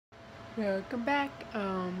Welcome back.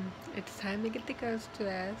 It's time to get the girls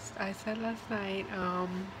dressed. I said last night,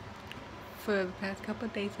 for the past couple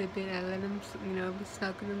of days they've been, I let them, be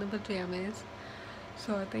snuggling in the pajamas.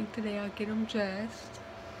 So I think today I'll get them dressed.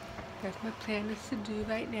 That's my plan is to do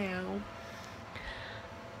right now.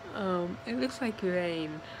 It looks like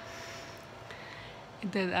rain.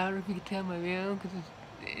 It does, I don't know if you can tell my room because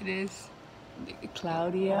it is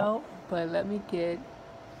cloudy out, but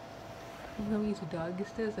I'm gonna use a doggy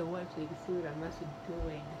stairs or what so you can see what I'm actually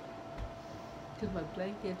doing. Because my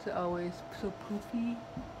blankets are always so poofy.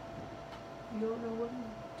 You don't know what I'm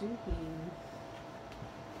doing.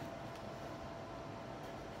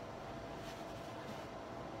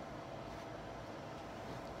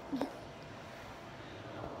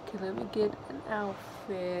 Okay, let me get an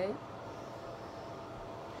outfit.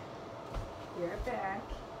 You're back.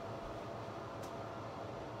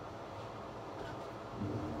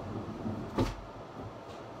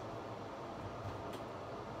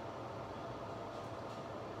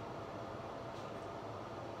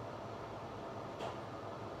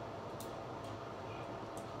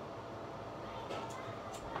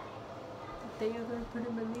 Then you're going to put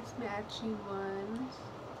them in these matching ones.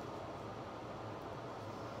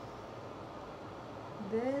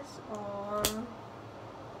 This or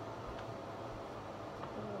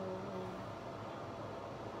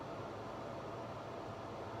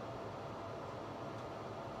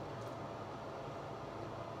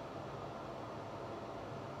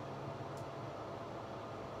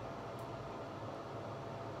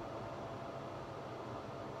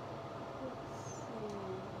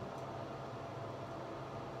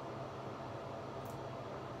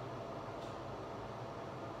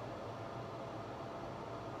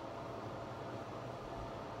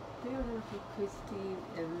they're going to put Christine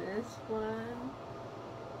in this one.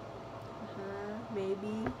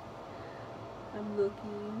 Maybe. I'm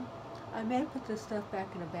looking. I may put this stuff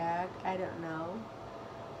back in a bag. I don't know.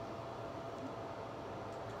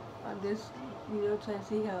 I'm just, trying to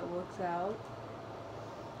see how it works out.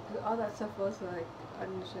 'Cause all that stuff goes like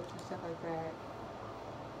undershirts and stuff like that.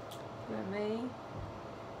 But I may.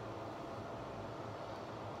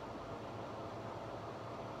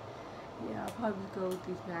 Yeah, I'll probably go with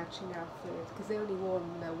these matching outfits because they only wore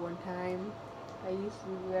them that one time. I used to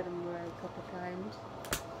wear them a couple times.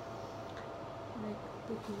 Like,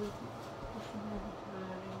 this another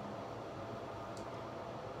time.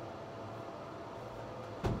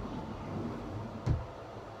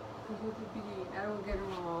 Because with the beginning, I don't get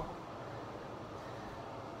them all,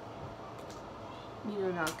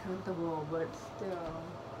 not comfortable, but still.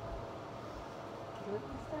 Look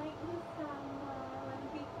like the summer, let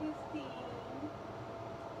me Christine.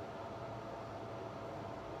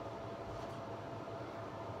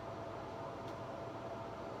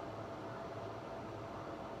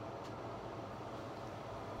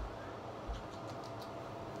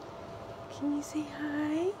 Can you say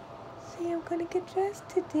hi? Say I'm gonna get dressed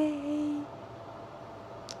today.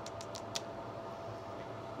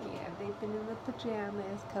 Yeah, they've been in the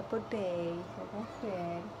pajamas a couple days, like I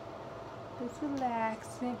said. Just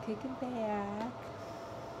relaxing, kicking back.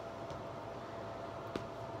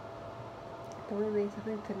 Then we made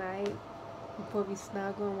something tonight before we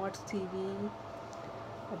snuggle and watch TV.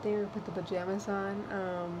 I think we put the pajamas on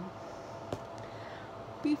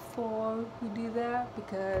before we do that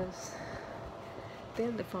because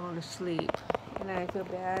then they're falling asleep and I feel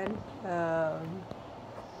bad.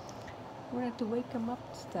 We're gonna have to wake them up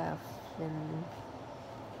and stuff and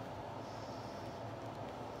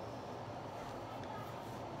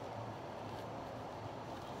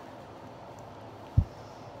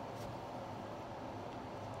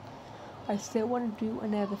I still want to do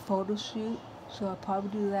another photo shoot, so I'll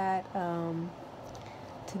probably do that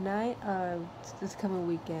tonight, this coming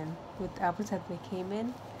weekend, with outfits that they came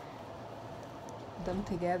in, them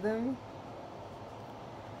together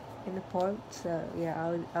in the park. So yeah,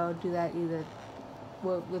 I'll do that either.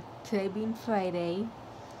 Well, with today being Friday,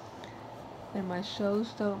 and my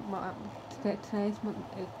shows don't. My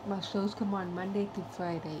shows come on Monday through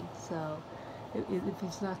Friday, so. If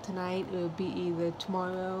it's not tonight, it'll be either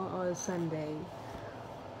tomorrow or Sunday.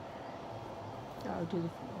 I'll do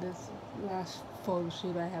this last photo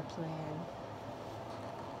shoot I have planned.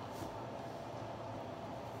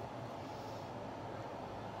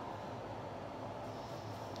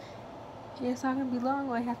 Yeah, it's not gonna be long.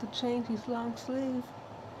 I have to change these long sleeves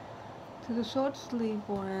to the short sleeve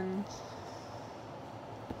ones.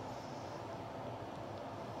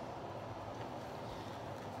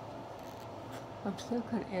 I'm still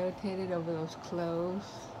kind of irritated over those clothes,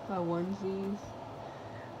 onesies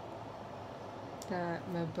that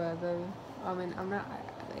my brother. I mean, I'm not.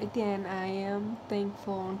 again, I am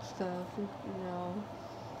thankful and stuff, you know.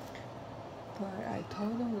 But I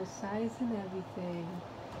told them the size and everything.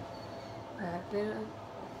 Then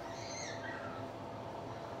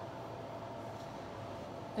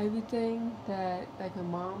everything that like a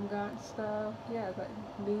mom got stuff, yeah, like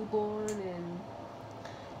newborn and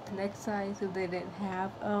the next size if they didn't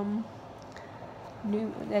have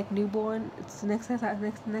newborn. It's the next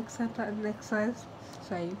size.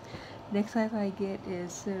 Sorry, next size I get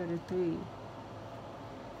is 0 to 3.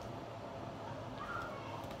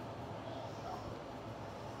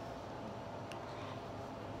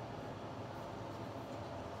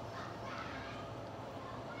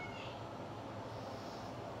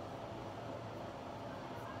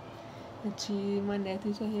 And my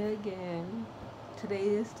nephews are here again. Today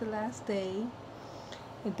is the last day,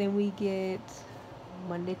 and then we get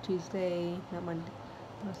Monday, Tuesday, not Monday.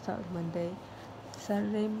 Let's start with Monday,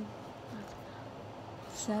 Saturday,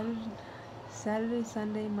 Saturday, Saturday,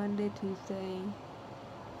 Sunday, Monday, Tuesday.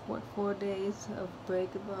 What 4 days of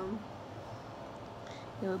break of them?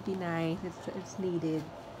 It would be nice. It's needed.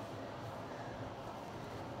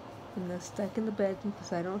 And they're stuck in the bed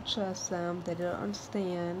because I don't trust them. They don't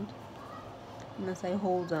understand unless I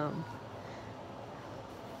hold them.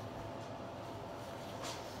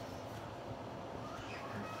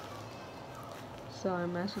 So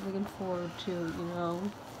I'm actually looking forward to,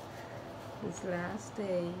 this last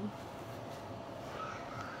day.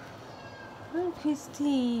 Oh,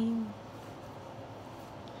 Christine.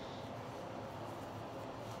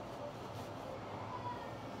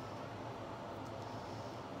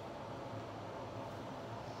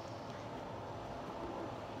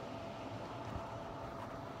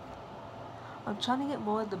 I'm trying to get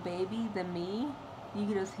more of the baby than me. You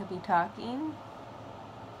can just hear me talking.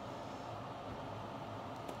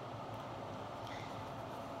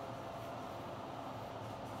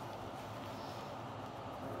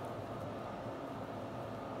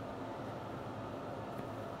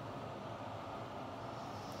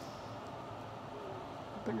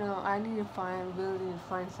 But no, I need to really need to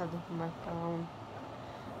find something for my phone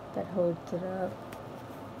that holds it up.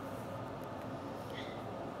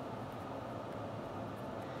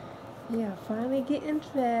 Yeah, finally getting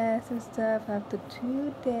dressed and stuff after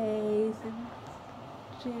 2 days and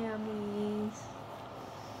jammies.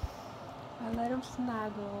 I let them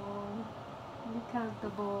snuggle, be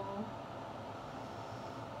comfortable.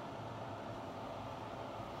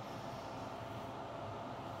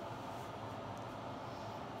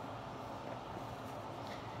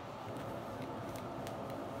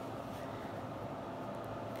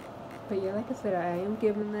 But yeah, like I said, I am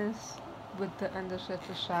giving this with the undershirt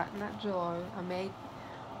a shot, not joy.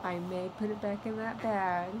 I may put it back in that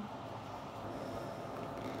bag.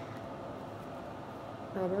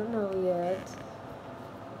 I don't know yet.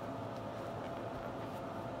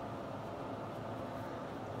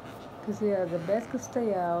 Cause yeah, the best could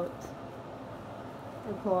stay out,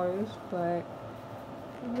 of course, but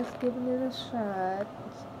I'm just giving it a shot.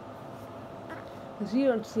 Cause you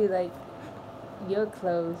don't see like your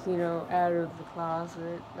clothes, out of the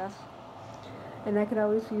closet. And I could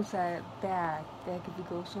always use that bag. Like if you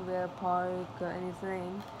go somewhere, a park or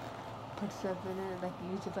anything, put stuff in it. Like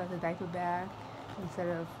use it as a diaper bag instead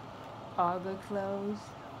of all the clothes.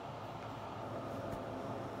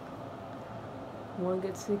 One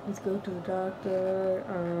gets sick, let's go to the doctor.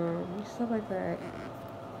 Stuff like that.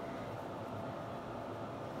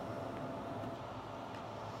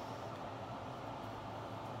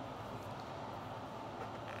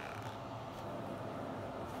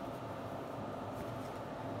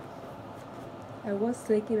 I was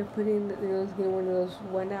thinking of getting one of those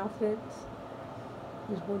one outfits,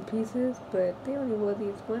 just one pieces, but they only wore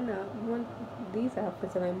these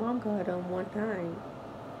outfits that my mom got on one time.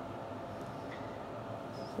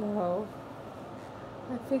 So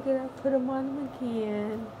I figured I'd put them on them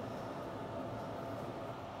again.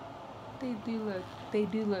 They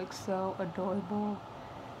do look so adorable.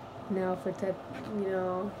 Now for that,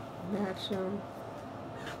 match them.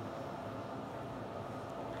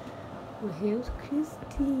 Well, here's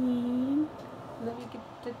Christine. Let me get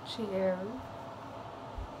the chair.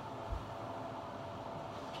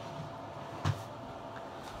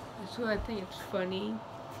 So I think it's funny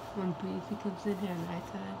when Breezy comes in here at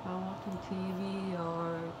nighttime. I'm watching TV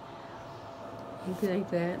or anything like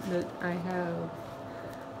that. But I have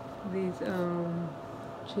these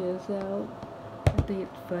chairs out. I think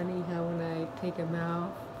it's funny how when I take them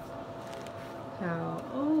out,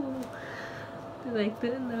 they're like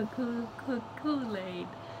the Kool-Aid.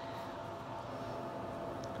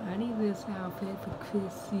 I need this outfit for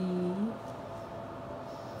Chrissy.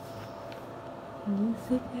 You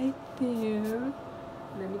sit right there.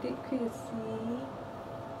 Let me get Chrissy.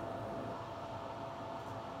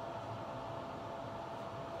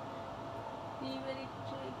 You ready to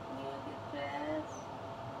drink? You want to get dressed?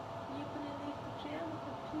 You've been in these pajamas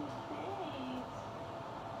for 2 days.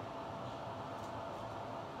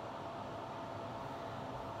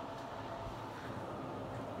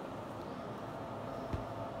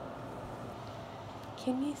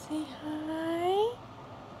 Can you say hi?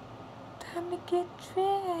 Time to get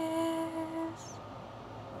dressed.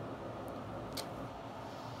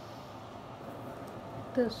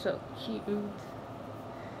 They're so cute.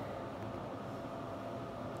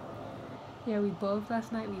 Yeah, we both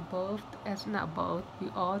last night. Not both. We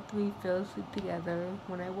all three fell asleep together.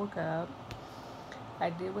 When I woke up, I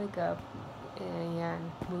did wake up and yeah,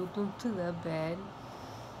 moved them to the bed.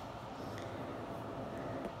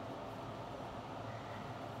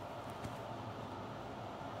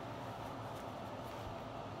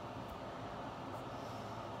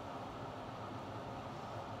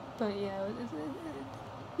 But yeah,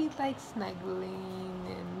 we like snuggling,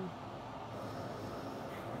 and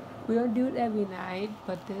we don't do it every night,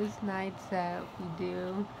 but there's nights that we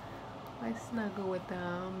do. I snuggle with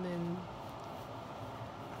them, and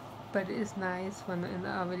but it's nice when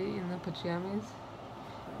already in the pajamas,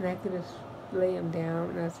 and I could just lay them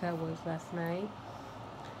down. And that's how it was last night.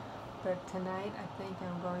 But tonight, I think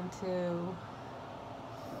I'm going to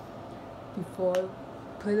before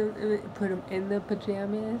put them in the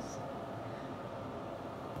pajamas.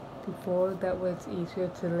 Before that was easier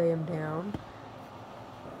to lay them down.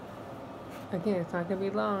 Again, it's not gonna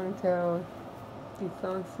be long till these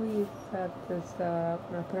long sleeves have to stop.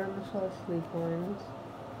 And I put on the short sleeve ones.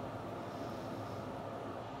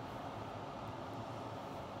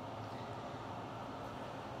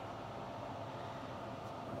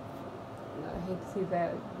 I hate to see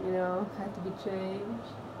that, have to be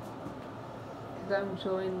changed. Because I'm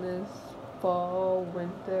enjoying this fall,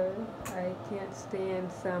 winter. I can't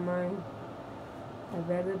stand summer. I'd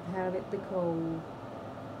rather have it the cold.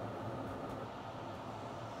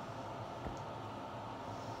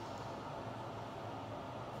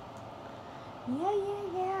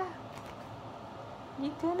 Yeah.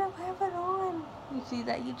 You're gonna have it on. You see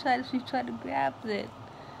that? She tried to grab it.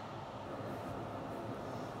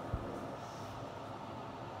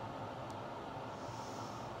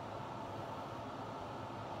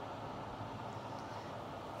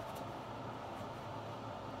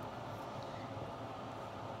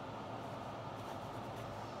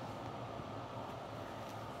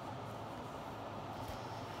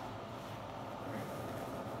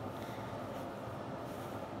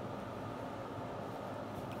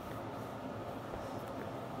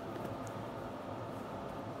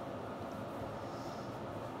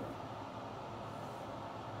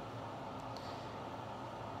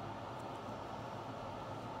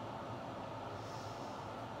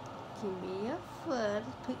 Give me your foot.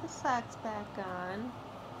 Put your socks back on.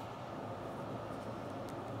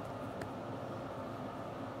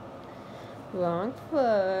 Wrong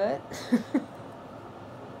foot.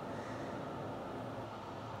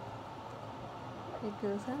 It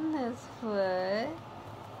goes on this foot.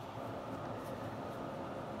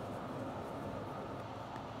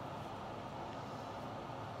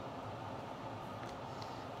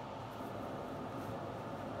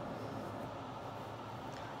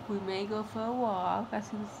 We may go for a walk. I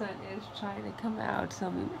see the sun is trying to come out,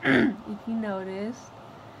 so if you notice.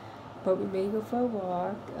 But we may go for a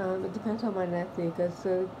walk. It depends on my nephew, because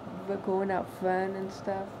we're going out front and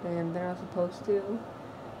stuff, and they're not supposed to.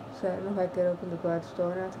 So I don't know if I could open the garage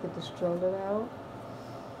door now to get the stroller out.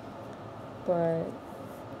 But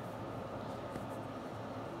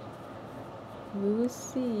we will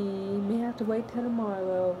see. May have to wait till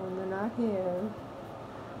tomorrow when they're not here.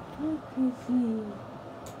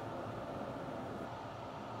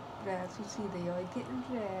 As you see, they are getting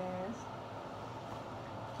dressed.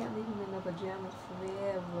 Can't leave them in their pajamas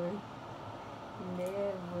forever.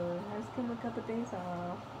 Never. Let's give them a couple days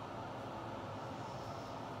off.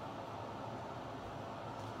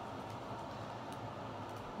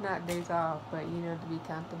 Not days off, but to be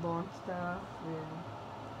comfortable and stuff.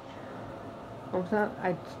 And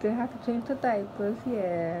I still have to change the diapers,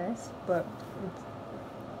 yes, but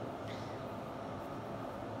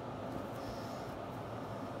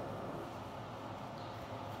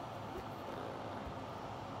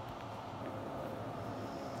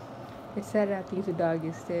it's sad I have to use the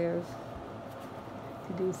doggy stairs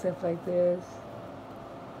to do stuff like this.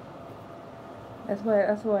 That's why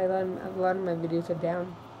a lot of my videos are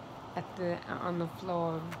down on the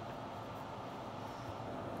floor.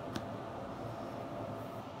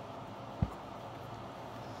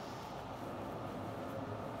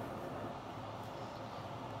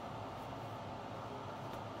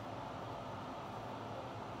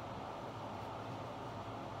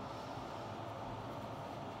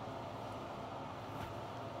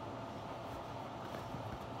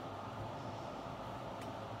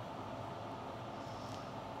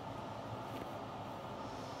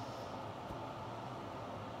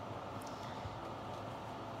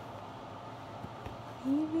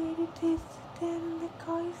 you ready to sit down in the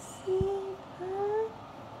car seat, huh?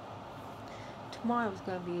 Tomorrow's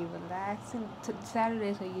gonna be relaxing.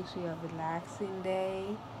 Saturdays are usually a relaxing day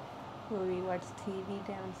where we watch TV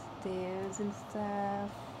downstairs and stuff.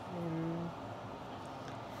 And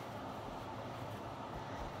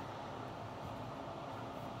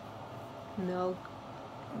no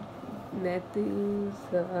nephews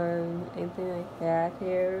or anything like that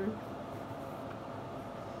here.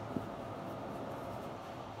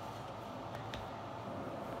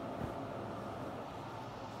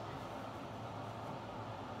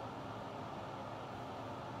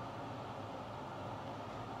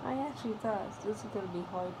 I actually thought this was gonna be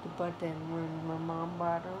hard to button when my mom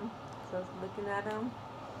bought them. So I was looking at them,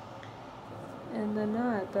 and they're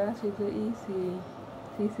not. They're actually pretty easy.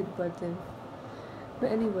 It's easy to button.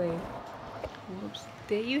 But anyway, oops.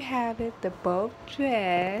 There you have it. They're both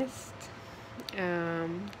dressed.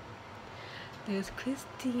 Um, there's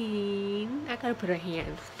Christine. I gotta put her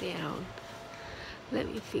hands down. Let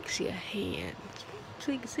me fix your hands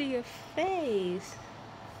so you can see your face.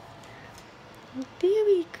 There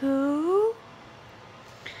we go.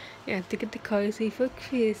 I have to get the car seat for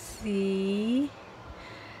Chrissy.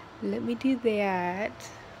 Let me do that.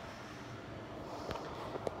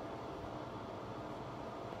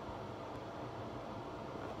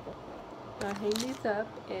 I'll hang these up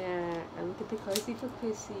and I'll get the car seat for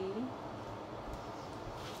Chrissy.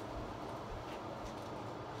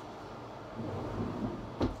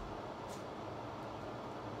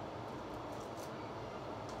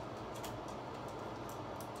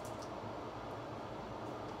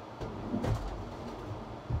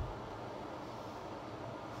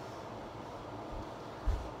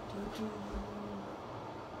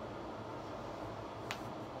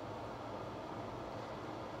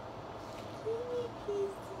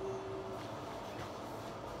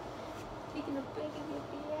 Taking a break in your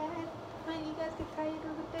bed. Honey, you guys get tired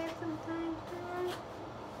of the bed sometimes, girl.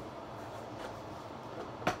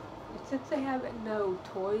 Since I haven't no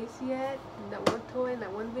toys yet, and that one toy in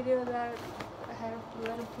that one video that I had to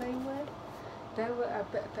let him play with, I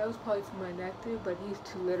bet that was probably for my nephew, but he's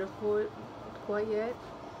too little for it quite yet.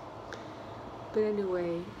 But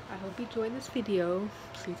anyway, I hope you enjoyed this video.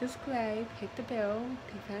 Please subscribe, hit the bell,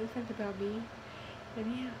 tell your friends about me. And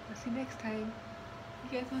yeah, I'll see you next time.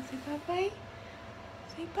 You guys want to say bye-bye?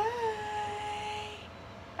 Say bye!